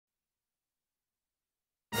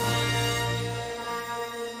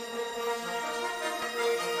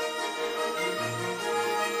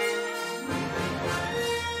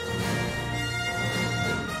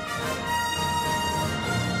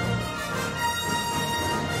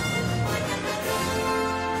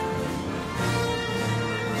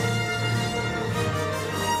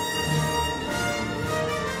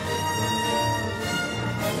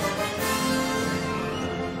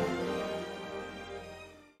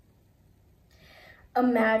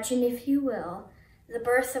Imagine, if you will, the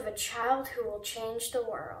birth of a child who will change the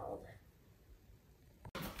world.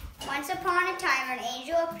 Once upon a time, an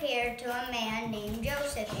angel appeared to a man named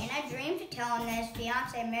Joseph in a dream to tell him that his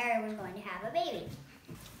fiancée Mary was going to have a baby.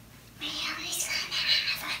 Mary's going to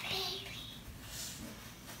have a baby.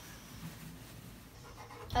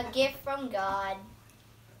 A gift from God.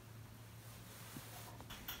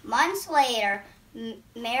 Months later,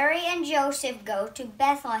 Mary and Joseph go to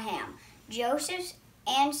Bethlehem, Joseph's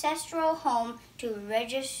ancestral home, to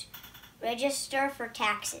register for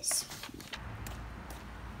taxes.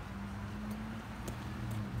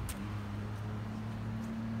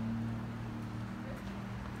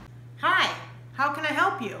 Hi, how can I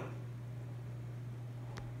help you?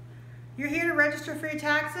 You're here to register for your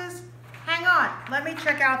taxes? Hang on, let me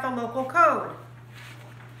check out the local code.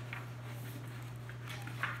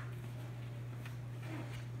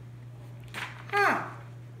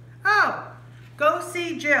 Oh, go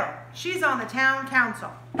see Jill. She's on the town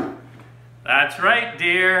council. That's right,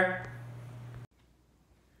 dear.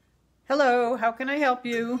 Hello, how can I help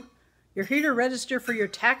you? You're here to register for your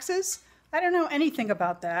taxes? I don't know anything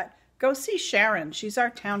about that. Go see Sharon. She's our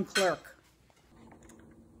town clerk.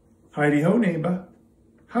 Heidi ho, neighbor.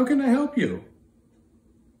 How can I help you?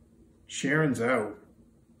 Sharon's out.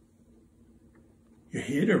 You're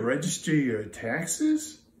here to register your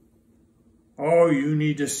taxes? Oh, you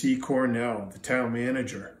need to see Cornell, the town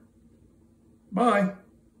manager. Bye.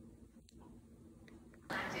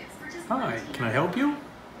 Hi, can I help you?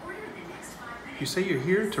 You say you're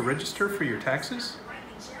here to register for your taxes?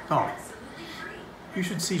 Oh, you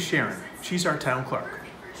should see Sharon. She's our town clerk.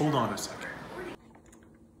 Hold on a second.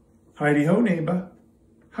 Heidi ho, neighbor.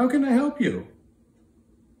 How can I help you?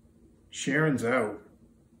 Sharon's out.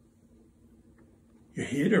 You're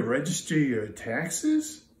here to register your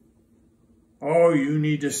taxes? Oh, you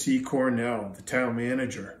need to see Cornell, the town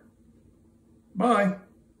manager. Bye.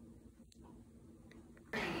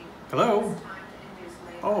 Hello?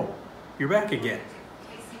 Oh, you're back again.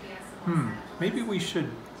 Maybe we should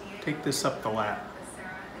take this up the ladder.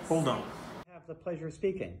 Hold on. I have the pleasure of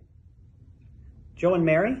speaking. Joe and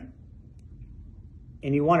Mary?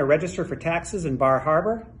 And you want to register for taxes in Bar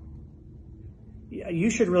Harbor?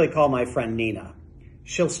 You should really call my friend Nina.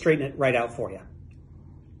 She'll straighten it right out for you.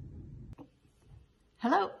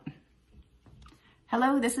 Hello.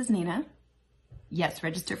 Hello, this is Nina. Yes,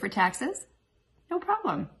 register for taxes? No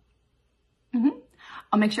problem.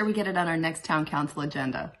 I'll make sure we get it on our next town council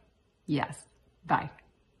agenda. Yes, bye.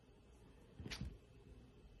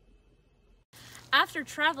 After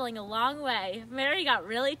traveling a long way, Mary got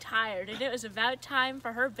really tired and it was about time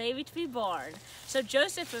for her baby to be born. So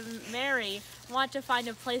Joseph and Mary want to find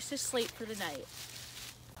a place to sleep for the night.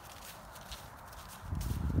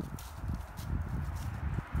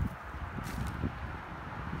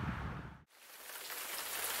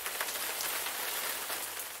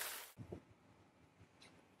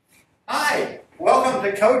 Hi, welcome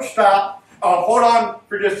to Coach Stop. Hold on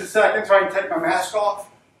for just a second so I can take my mask off.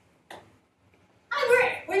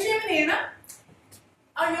 Hi, we're Jim and Anna.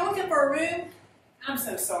 Are you looking for a room? I'm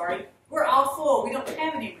so sorry. We're all full. We don't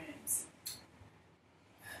have any rooms.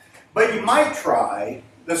 But you might try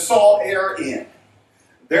the Salt Air Inn.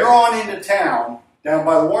 They're on into town down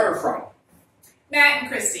by the waterfront. Matt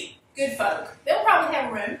and Christy, good folk. They'll probably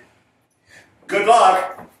have a room. Good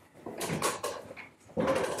luck.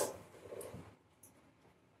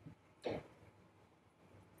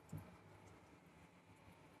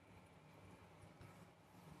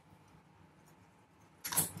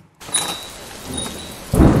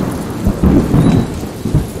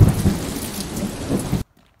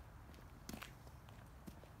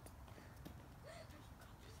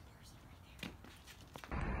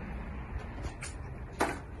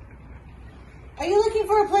 Are you looking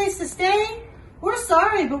for a place to stay? We're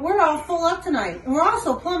sorry, but we're all full up tonight. And we're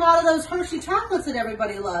also plumb out of those Hershey chocolates that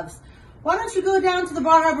everybody loves. Why don't you go down to the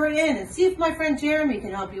Bar Harbor Inn and see if my friend Jeremy can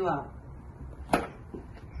help you out?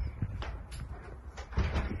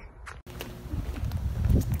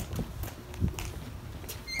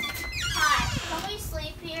 Hi, can we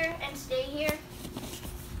sleep here and stay here?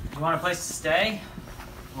 You want a place to stay?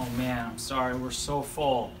 Oh man, I'm sorry, we're so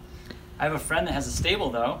full. I have a friend that has a stable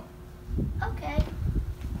though. Okay.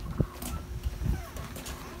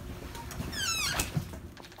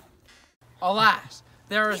 Alas,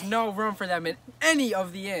 there is no room for them in any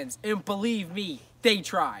of the inns, and believe me, they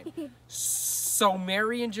tried. So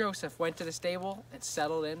Mary and Joseph went to the stable and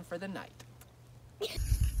settled in for the night.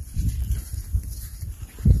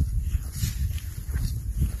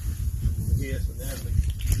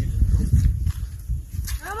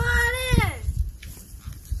 Come on in!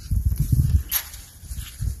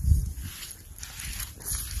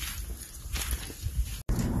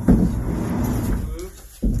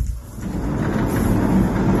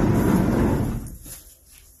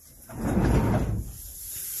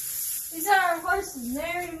 our horses,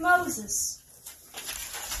 Mary and Moses.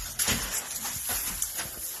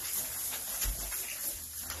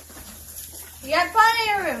 You got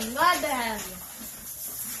plenty of room. Glad to have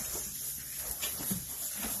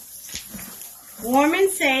you. Warm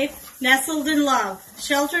and safe, nestled in love,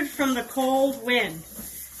 sheltered from the cold wind.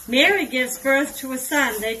 Mary gives birth to a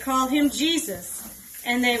son. They call him Jesus,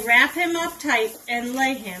 and they wrap him up tight and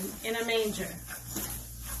lay him in a manger.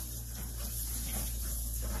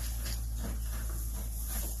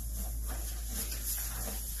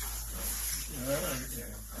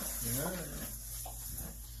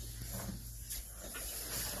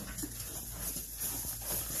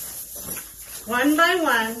 One by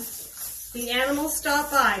one, the animals stop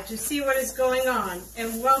by to see what is going on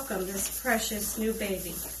and welcome this precious new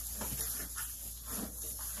baby.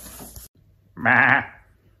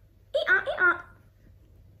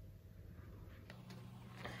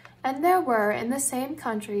 And there were in the same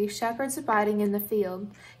country shepherds abiding in the field,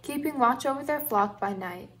 keeping watch over their flock by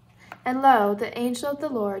night. And lo, the angel of the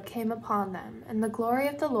Lord came upon them, and the glory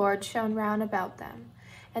of the Lord shone round about them,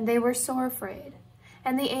 and they were sore afraid.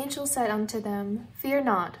 And the angel said unto them, Fear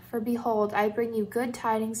not, for behold, I bring you good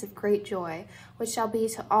tidings of great joy, which shall be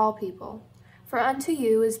to all people. For unto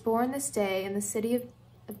you is born this day in the city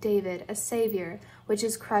of David a Saviour, which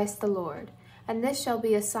is Christ the Lord. And this shall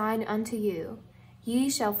be a sign unto you. Ye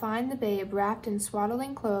shall find the babe wrapped in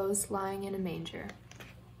swaddling clothes, lying in a manger.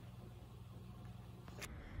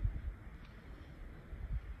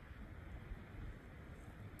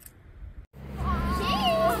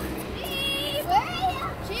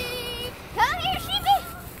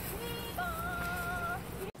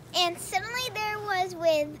 And suddenly there was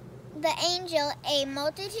with the angel a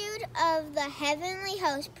multitude of the heavenly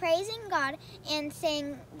host praising God and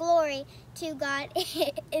saying, Glory to God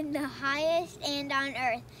in the highest, and on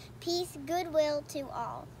earth peace, goodwill to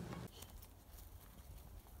all.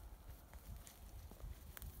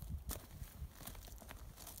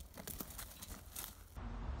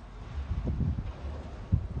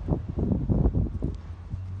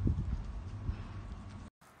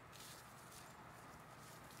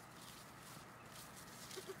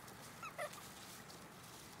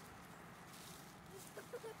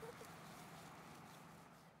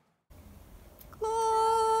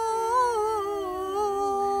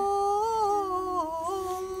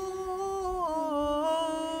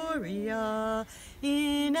 Gloria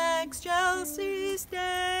in excelsis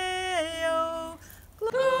Deo.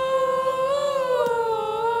 Gloria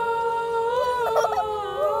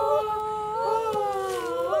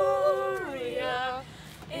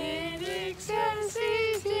in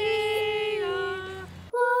excelsis Deo.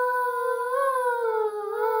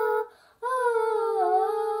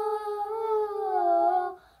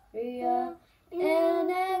 Gloria in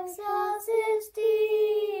excelsis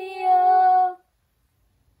Deo.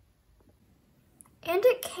 And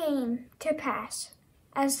it came to pass,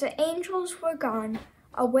 as the angels were gone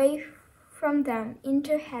away from them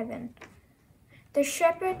into heaven, the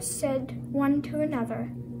shepherds said one to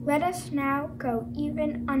another, Let us now go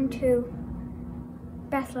even unto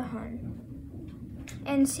Bethlehem,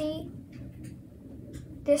 and see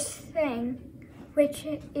this thing which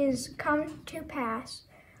is come to pass,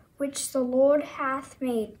 which the Lord hath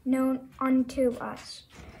made known unto us.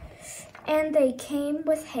 And they came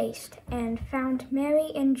with haste, and found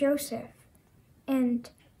Mary and Joseph, and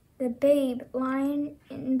the babe lying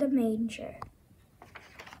in the manger.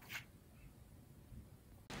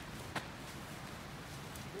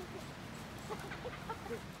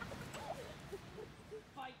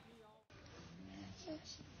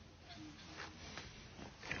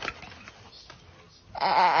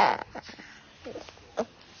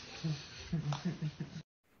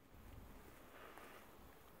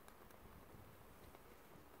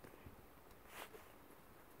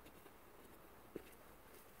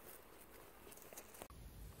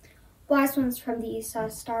 Wise ones from the east saw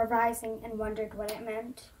a star rising and wondered what it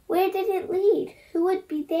meant. Where did it lead? Who would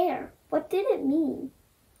be there? What did it mean?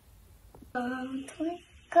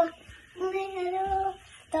 Twinkle, little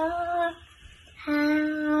star, how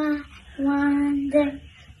I wonder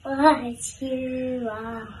what you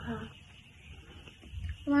are.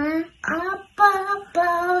 One up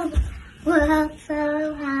above, world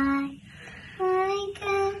so high, like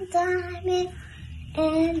a diamond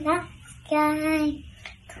in the sky.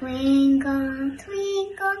 Twinkle,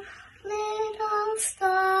 twinkle, little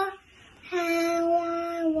star, how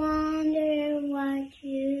I wonder what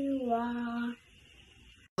you are.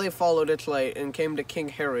 They followed its light and came to King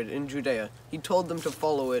Herod in Judea. He told them to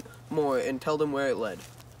follow it more and tell them where it led.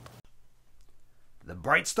 The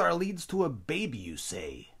bright star leads to a baby, you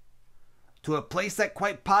say? to a place that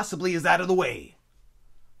quite possibly is out of the way.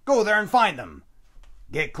 Go there and find them.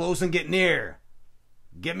 Get close and get near.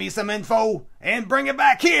 Give me some info and bring it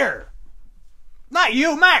back here. Not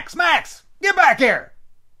you, Max! Max! Get back here!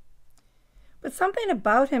 But something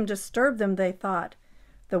about him disturbed them, they thought.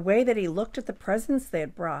 The way that he looked at the presents they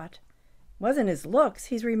had brought. Wasn't his looks,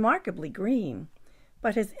 he's remarkably green,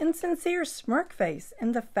 but his insincere smirk face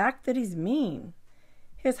and the fact that he's mean.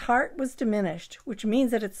 His heart was diminished, which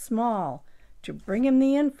means that it's small. To bring him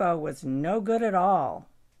the info was no good at all.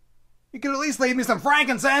 You could at least leave me some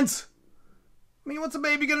frankincense. I mean, what's a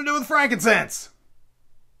baby gonna do with frankincense?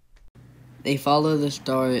 They followed the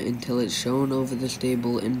star until it shone over the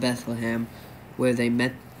stable in Bethlehem, where they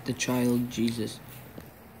met the child Jesus.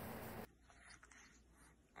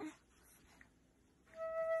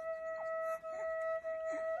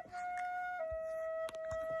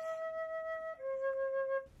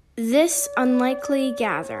 This unlikely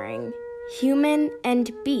gathering, human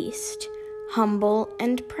and beast, humble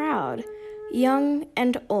and proud, young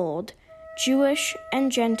and old, Jewish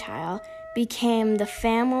and Gentile, became the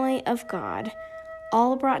family of God,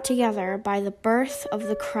 all brought together by the birth of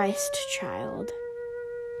the Christ child.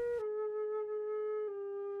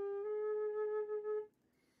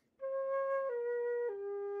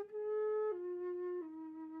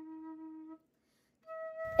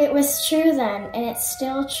 It was true then, and it's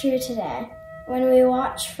still true today. When we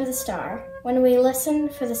watch for the star, when we listen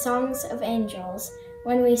for the songs of angels,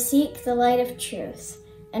 when we seek the light of truth,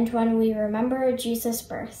 and when we remember Jesus'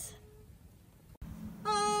 birth.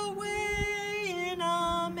 Away in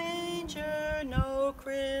a manger, no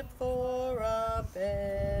crib for a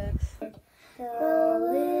bed. The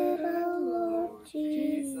little Lord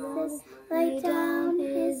Jesus laid down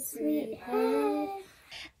his sweet head.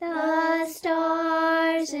 The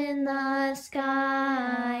stars in the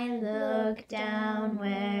sky looked down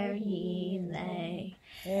where he lay.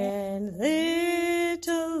 And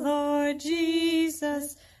little Lord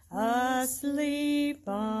Jesus asleep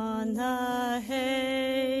on the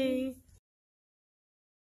hay.